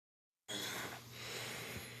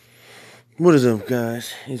What is up,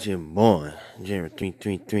 guys? It's your boy,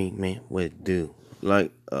 Jared333, man. What it do?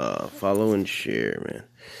 Like, follow and share, man.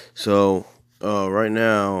 So, right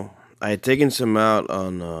now, I had taken some out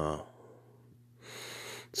on,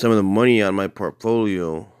 some of the money on my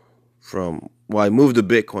portfolio I moved the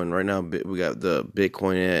Bitcoin. Right now, we got the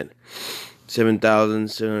Bitcoin at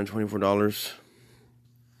 $7,724.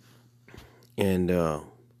 And, so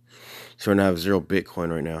I have zero Bitcoin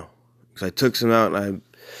right now. Because I took some out and I'm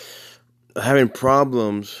having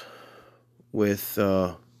problems with,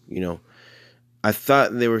 I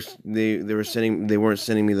thought they weren't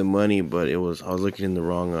sending me the money, but I was looking in the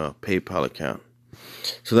wrong PayPal account.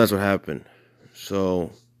 So that's what happened.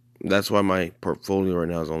 So that's why my portfolio right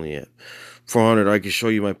now is only at 400. I can show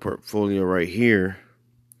you my portfolio right here.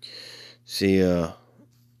 See, this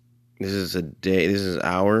is a day. This is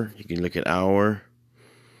hour. You can look at hour.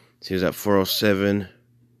 See, it's at 407.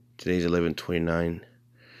 Today's 11:29,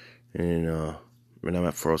 and right now I'm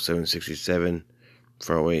at 407.67.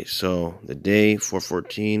 408. So the day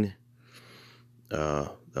 414.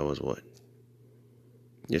 That was what?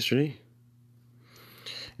 Yesterday?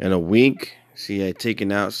 And a week. See, I had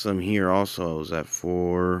taken out some here also. I was at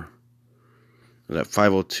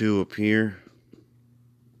 502 up here.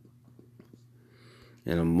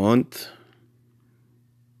 In a month,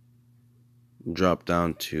 dropped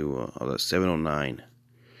down to I was at 709.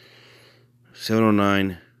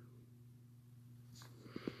 709.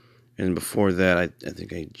 And before that, I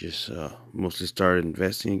think I just mostly started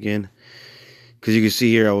investing again. Because you can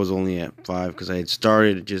see here, I was only at 5 because I had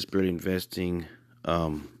started just barely investing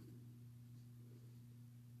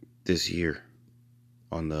this year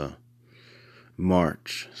on the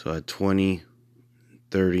March. So I had 20,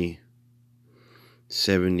 30,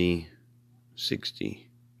 70, 60,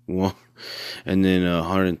 1, and then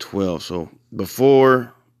 112. So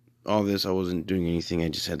before all this, I wasn't doing anything. I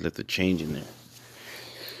just had left the change in there.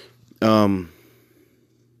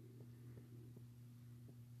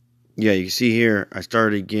 Yeah, you can see here, I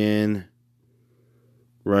started again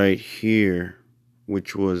right here,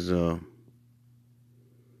 which was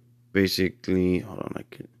basically, hold on,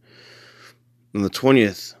 on the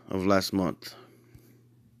 20th of last month.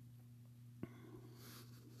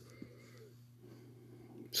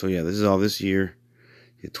 So yeah, this is all this year.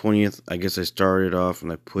 The 20th, I guess I started off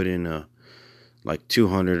and I put in like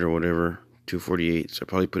 200 or whatever, 248. So I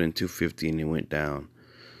probably put in 250 and it went down.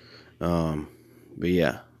 But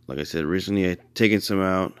yeah, like I said, recently I had taken some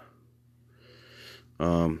out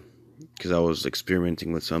because I was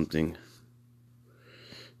experimenting with something.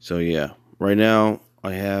 So yeah, right now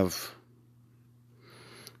I have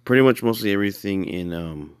pretty much mostly everything in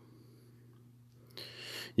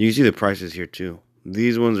you can see the prices here too.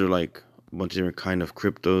 These ones are like a bunch of different kind of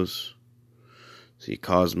cryptos. See,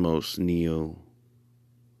 Cosmos, Neo,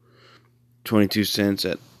 22 cents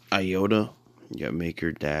at IOTA. You got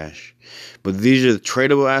Maker, Dash. But these are the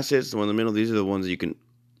tradable assets. The one in the middle, these are the ones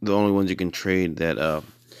the only ones you can trade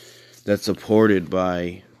that's supported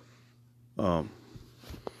by Coinbase.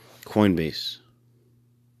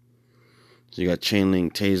 So you got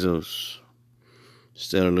Chainlink, Tezos,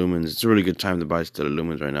 Stellar Lumens. It's a really good time to buy Stellar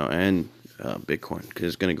Lumens right now, and Bitcoin, because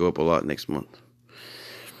it's going to go up a lot next month.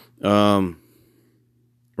 Right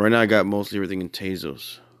now I got mostly everything in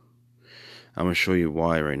Tezos. I'm going to show you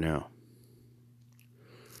why right now.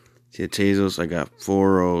 See the Tezos, I got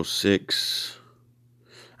 406.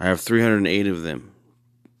 I have 308 of them.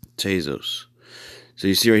 Tezos. So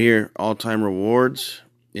you see right here, all-time rewards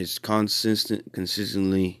is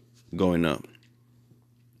consistently going up.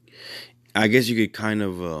 I guess you could kind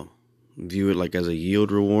of view it like as a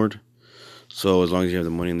yield reward. So as long as you have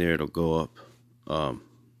the money in there, it'll go up.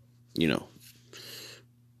 You're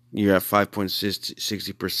at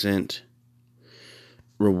 5.60%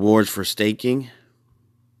 rewards for staking.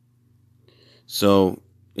 So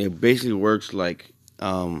it basically works like,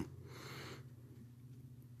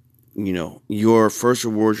 your first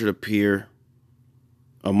reward should appear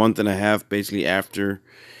a month and a half basically after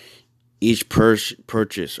each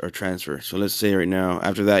purchase or transfer. So let's say right now,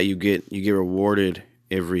 after that you get rewarded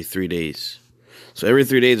every 3 days. So every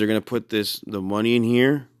 3 days they're gonna put the money in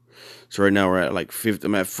here. So right now we're at like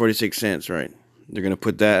I'm at 46 cents, right? They're gonna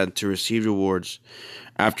put that to receive rewards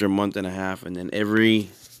after a month and a half, and then every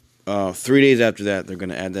 3 days after that they're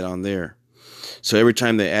gonna add that on there. So every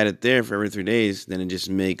time they add it there for every 3 days, then it just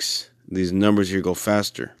makes these numbers here go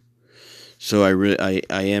faster. So I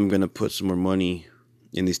am gonna put some more money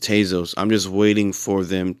in these Tezos. I'm just waiting for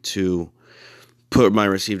them to put my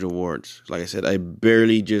received rewards. Like I said, I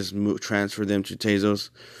barely just transferred them to Tezos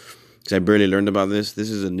because I barely learned about this. This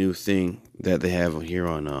is a new thing that they have here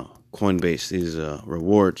on Coinbase. These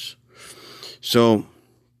rewards. So,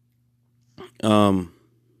 um,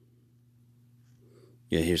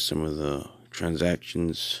 yeah, here's some of the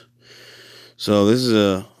transactions. So this is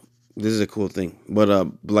a cool thing. But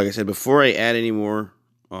like I said, before I add any more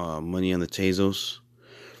money on the Tezos,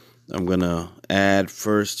 I'm gonna add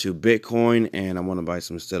first to Bitcoin, and I want to buy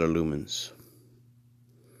some Stellar Lumens.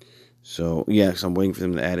 So yeah, so I'm waiting for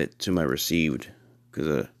them to add it to my received, because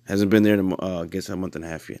it hasn't been there in I guess a month and a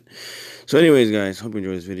half yet. So anyways, guys, hope you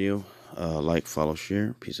enjoyed this video. Like, follow,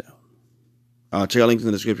 share. Peace out. Check out links in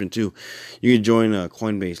the description too. You can join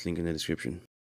Coinbase, link in the description.